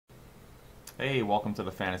Hey, welcome to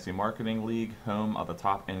the Fantasy Marketing League, home of the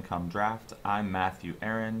Top Income Draft. I'm Matthew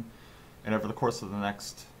Aaron, and over the course of the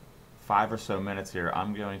next 5 or so minutes here,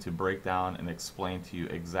 I'm going to break down and explain to you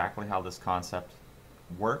exactly how this concept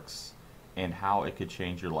works and how it could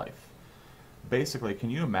change your life. Basically,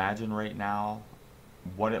 can you imagine right now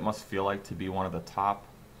what it must feel like to be one of the top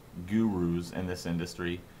gurus in this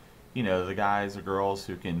industry? You know, the guys or girls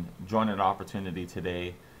who can join an opportunity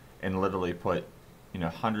today and literally put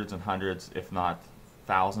hundreds and hundreds, if not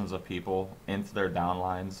thousands of people into their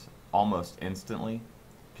downlines almost instantly.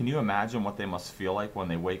 Can you imagine what they must feel like when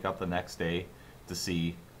they wake up the next day to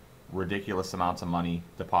see ridiculous amounts of money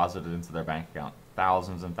deposited into their bank account?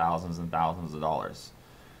 Thousands and thousands and thousands of dollars.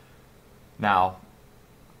 Now,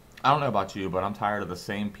 I don't know about you, but I'm tired of the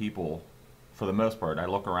same people for the most part. I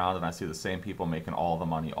look around and I see the same people making all the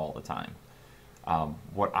money all the time.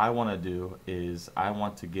 What I want to do is I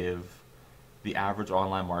want to give the average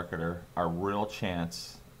online marketer a real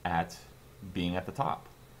chance at being at the top.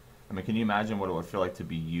 I mean, can you imagine what it would feel like to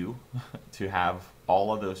be you, to have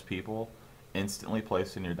all of those people instantly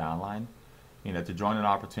placed in your downline, to join an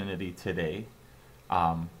opportunity today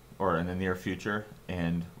or in the near future,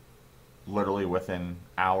 and literally within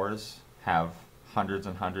hours have hundreds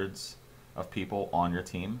and hundreds of people on your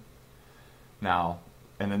team. Now,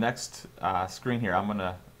 in the next screen here, I'm going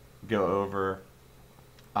to go over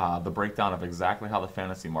the breakdown of exactly how the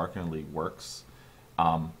Fantasy Marketing League works.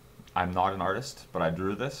 I'm not an artist, but I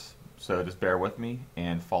drew this, so just bear with me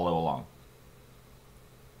and follow along.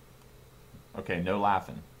 Okay, no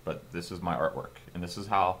laughing, but this is my artwork, and this is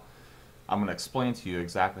how I'm going to explain to you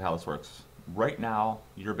exactly how this works. Right now,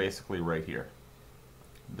 you're basically right here.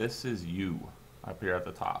 This is you up here at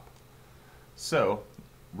the top. So,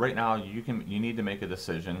 right now, you need to make a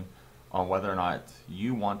decision on whether or not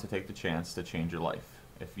you want to take the chance to change your life.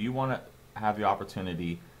 If you want to have the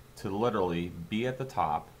opportunity to literally be at the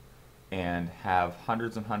top and have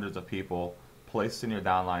hundreds and hundreds of people placed in your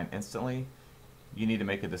downline instantly, you need to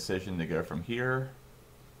make a decision to go from here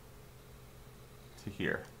to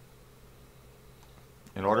here.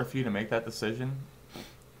 In order for you to make that decision,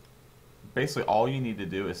 basically all you need to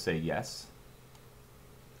do is say yes.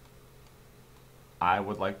 I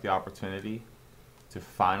would like the opportunity to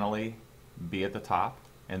finally be at the top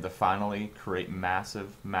and to finally create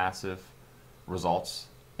massive, massive results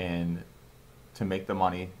and to make the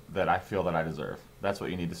money that I feel that I deserve. That's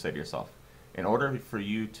what you need to say to yourself. In order for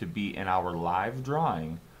you to be in our live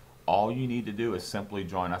drawing, all you need to do is simply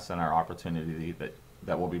join us in our opportunity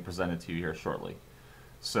that will be presented to you here shortly.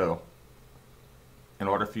 So, in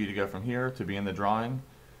order for you to go from here to be in the drawing,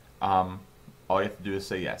 all you have to do is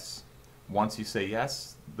say yes. Once you say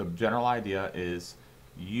yes, the general idea is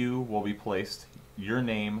you will be placed, your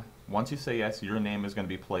name, once you say yes, your name is going to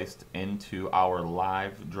be placed into our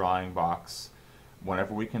live drawing box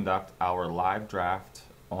whenever we conduct our live draft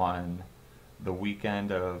on the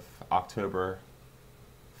weekend of October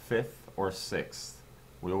 5th or 6th.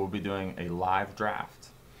 We will be doing a live draft.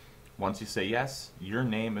 Once you say yes, your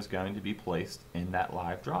name is going to be placed in that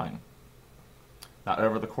live drawing. Now,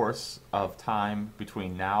 over the course of time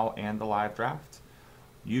between now and the live draft,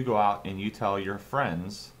 you go out and you tell your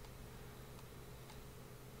friends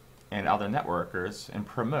and other networkers and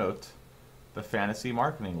promote the Fantasy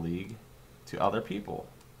Marketing League to other people.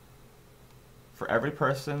 For every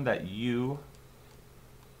person that you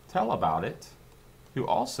tell about it, who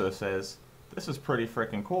also says, this is pretty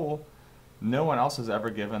freaking cool, no one else has ever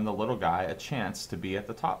given the little guy a chance to be at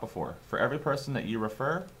the top before. For every person that you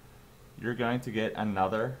refer, you're going to get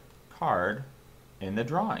another card in the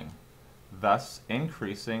drawing, thus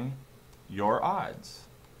increasing your odds.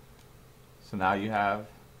 So now you have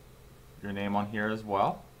your name on here as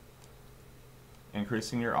well,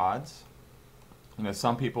 increasing your odds.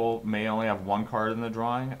 Some people may only have one card in the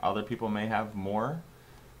drawing, other people may have more,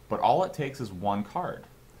 but all it takes is one card.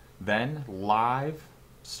 Then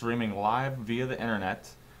streaming live via the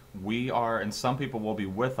internet, and some people will be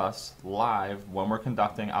with us live when we're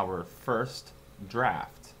conducting our first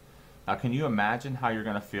draft. Now, can you imagine how you're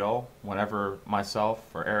going to feel whenever myself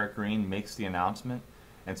or Eric Green makes the announcement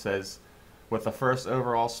and says, with the first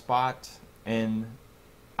overall spot in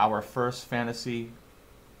our first Fantasy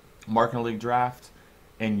Marketing League draft,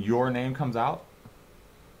 and your name comes out,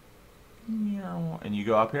 and you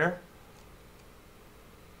go up here,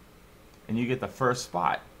 and you get the first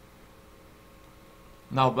spot.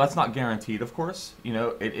 Now, that's not guaranteed, of course.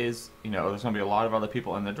 It is, there's going to be a lot of other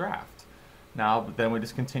people in the draft. Now, but then we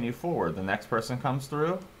just continue forward. The next person comes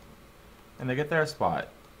through, and they get their spot.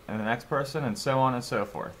 And the next person, and so on and so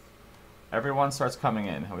forth. Everyone starts coming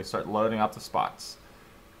in, and we start loading up the spots.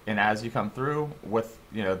 And as you come through with,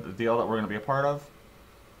 you know, the deal that we're going to be a part of,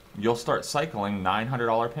 you'll start cycling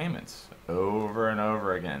 $900 payments over and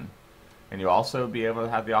over again. And you'll also be able to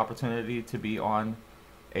have the opportunity to be on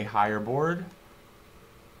a higher board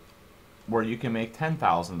where you can make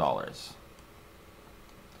 $10,000.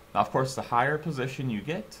 Now, of course, the higher position you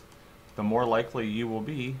get, the more likely you will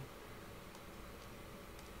be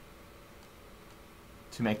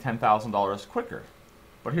to make $10,000 quicker.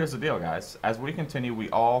 But here's the deal, guys. As we continue, we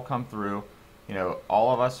all come through. You know,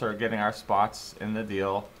 all of us are getting our spots in the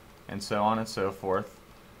deal, and so on and so forth.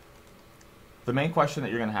 The main question that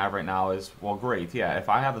you're going to have right now is, well, great, yeah, if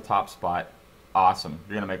I have the top spot, awesome,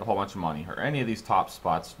 you're going to make a whole bunch of money. Or any of these top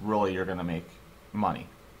spots, really, you're going to make money.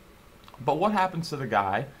 But what happens to the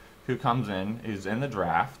guy who comes in, who's in the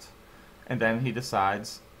draft, and then he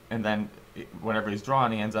decides, and then whenever he's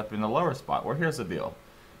drawn, he ends up in the lower spot? Well, here's the deal.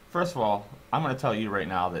 First of all, I'm going to tell you right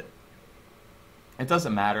now that it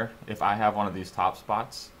doesn't matter if I have one of these top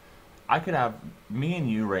spots. I could have, me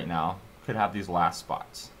and you right now, could have these last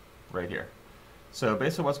spots right here. So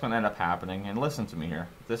basically what's going to end up happening, and listen to me here,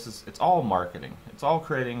 it's all marketing. It's all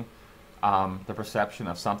creating the perception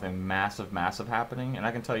of something massive, massive happening. And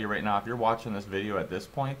I can tell you right now, if you're watching this video at this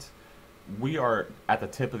point, we are at the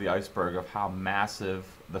tip of the iceberg of how massive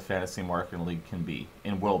the Fantasy Marketing League can be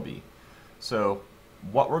and will be. So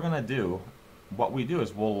what we're going to do, what we do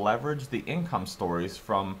is we'll leverage the income stories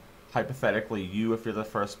from, hypothetically, you if you're the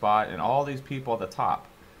first spot, and all these people at the top,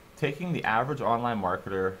 taking the average online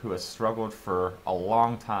marketer who has struggled for a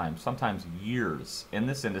long time, sometimes years, in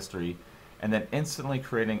this industry, and then instantly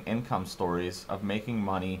creating income stories of making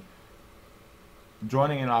money,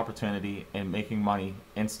 joining an opportunity, and making money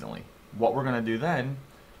instantly. What we're going to do then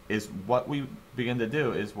is, what we begin to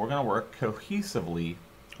do is we're going to work cohesively.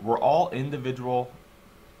 We're all individual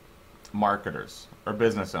marketers, or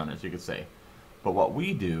business owners, you could say. But what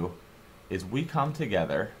we do is we come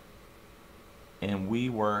together and we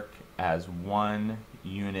work as one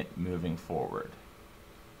unit moving forward.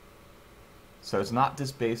 So it's not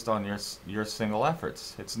just based on your single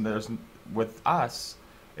efforts. With us,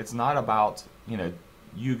 it's not about, you know,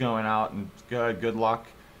 you going out and good luck.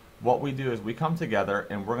 What we do is we come together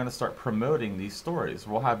and we're going to start promoting these stories.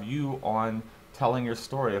 We'll have you on telling your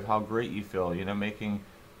story of how great you feel, you know, making,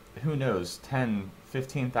 who knows, $10,000,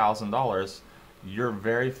 $15,000 your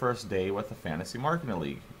very first day with the Fantasy Marketing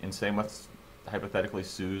League. And same with, hypothetically,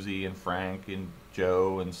 Susie and Frank and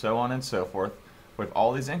Joe and so on and so forth, with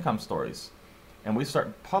all these income stories. And we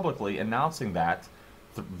start publicly announcing that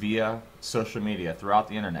via social media, throughout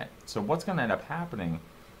the internet. So what's going to end up happening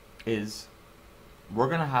is we're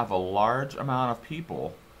going to have a large amount of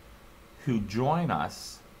people who join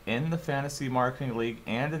us in the Fantasy Marketing League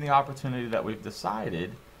and in the opportunity that we've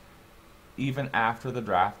decided even after the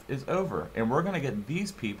draft is over. And we're going to get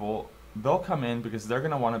these people, they'll come in because they're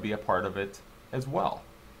going to want to be a part of it as well.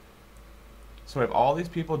 So we have all these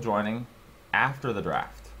people joining after the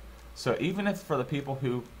draft. So even if for the people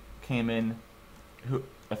who came in,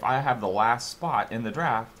 if I have the last spot in the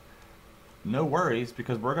draft, no worries,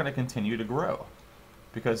 because we're going to continue to grow.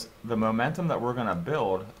 Because the momentum that we're going to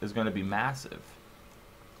build is going to be massive.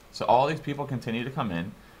 So all these people continue to come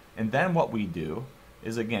in, and then what we do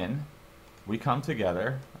is, again, we come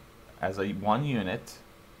together as one unit,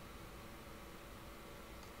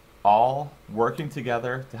 all working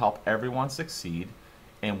together to help everyone succeed,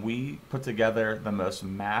 and we put together the most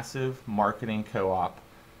massive marketing co-op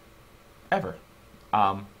ever.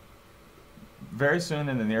 Very soon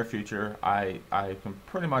in the near future, I can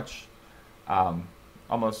pretty much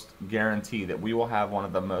almost guarantee that we will have one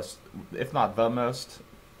of the most, if not the most,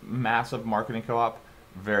 massive marketing co-op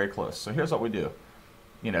very close. So here's what we do.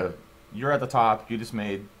 You know, you're at the top, you just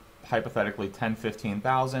made hypothetically 10,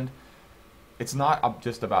 15,000. It's not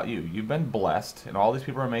just about you. You've been blessed and all these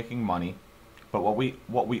people are making money. But what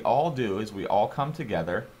we all do is we all come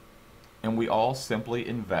together and we all simply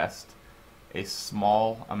invest a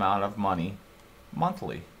small amount of money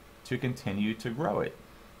monthly to continue to grow it.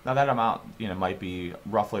 Now that amount, you know, might be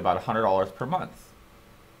roughly about $100 per month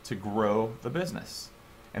to grow the business.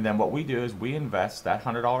 And then what we do is we invest that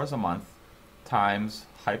 $100 a month times,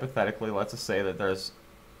 hypothetically, let's just say that there's,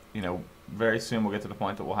 you know, very soon we'll get to the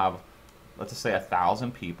point that we'll have, let's just say,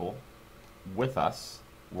 1,000 people with us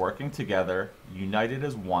working together, united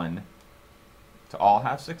as one, to all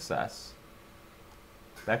have success.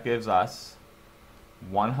 That gives us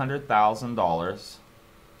 $100,000.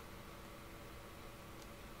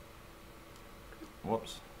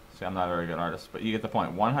 Whoops. See, I'm not a very good artist, but you get the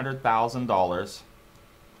point. $100,000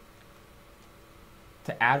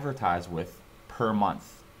 to advertise with per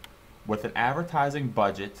month, with an advertising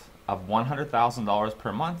budget of $100,000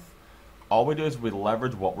 per month, all we do is we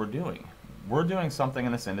leverage what we're doing. We're doing something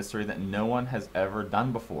in this industry that no one has ever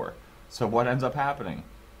done before. So what ends up happening?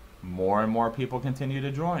 More and more people continue to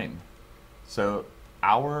join. So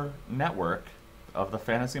our network of the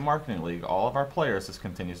Fantasy Marketing League, all of our players, just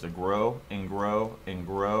continues to grow and grow and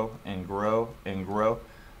grow and grow and grow.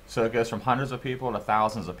 So it goes from hundreds of people to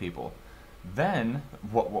thousands of people. Then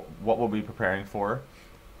what we'll be preparing for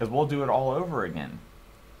is we'll do it all over again.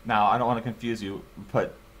 Now, I don't want to confuse you,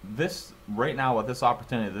 but this right now with this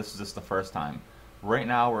opportunity, this is just the first time. Right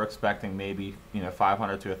now we're expecting maybe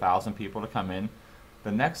 500 to 1,000 people to come in.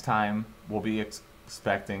 The next time we'll be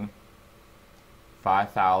expecting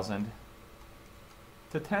 5,000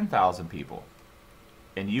 to 10,000 people.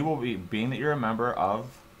 And you will be, being that you're a member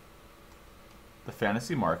of the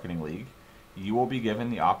Fantasy Marketing League, you will be given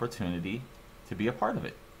the opportunity to be a part of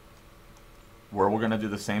it. Where we're going to do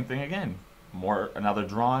the same thing again. Another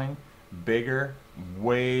drawing, bigger,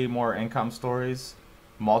 way more income stories.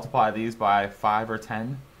 Multiply these by 5 or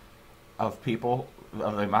 10 of people,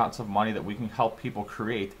 of the amounts of money that we can help people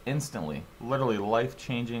create instantly. Literally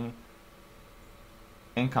life-changing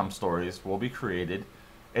income stories will be created.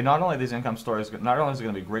 And not only these income stories, not only is it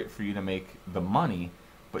going to be great for you to make the money,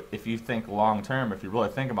 but if you think long term, if you really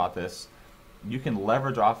think about this, you can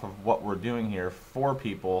leverage off of what we're doing here for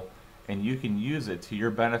people, and you can use it to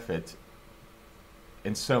your benefit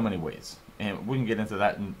in so many ways. And we can get into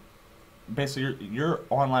that. And basically, your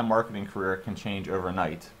online marketing career can change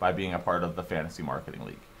overnight by being a part of the Fantasy Marketing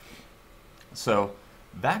League. So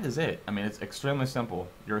that is it. I mean, it's extremely simple.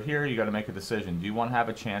 You're here, you got to make a decision. Do you want to have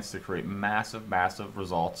a chance to create massive, massive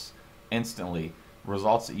results instantly?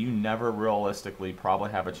 Results that you never realistically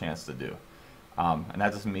probably have a chance to do. And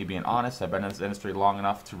that's just me being honest. I've been in this industry long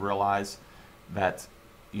enough to realize that,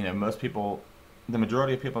 most people, the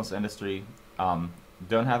majority of people in this industry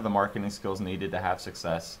don't have the marketing skills needed to have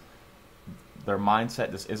success. Their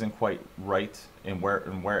mindset just isn't quite right in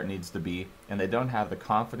where it needs to be, and they don't have the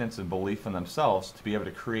confidence and belief in themselves to be able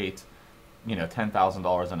to create,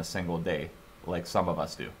 $10,000 in a single day like some of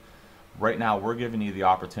us do. Right now, we're giving you the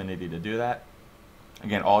opportunity to do that.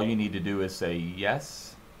 Again, all you need to do is say,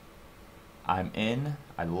 yes, I'm in,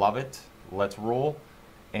 I love it, let's roll.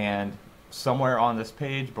 And somewhere on this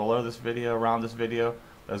page, below this video, around this video,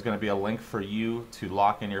 there's going to be a link for you to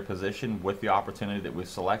lock in your position with the opportunity that we've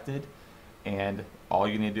selected. And all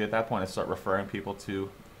you need to do at that point is start referring people to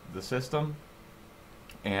the system,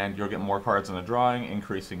 and you'll get more cards in the drawing,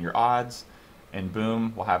 increasing your odds, and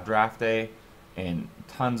boom, we'll have draft day, and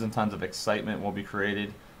tons of excitement will be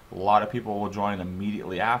created. A lot of people will join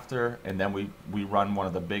immediately after, and then we run one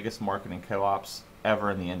of the biggest marketing co-ops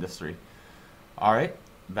ever in the industry. All right,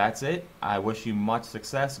 that's it. I wish you much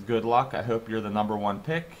success, good luck. I hope you're the #1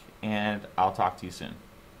 pick, and I'll talk to you soon.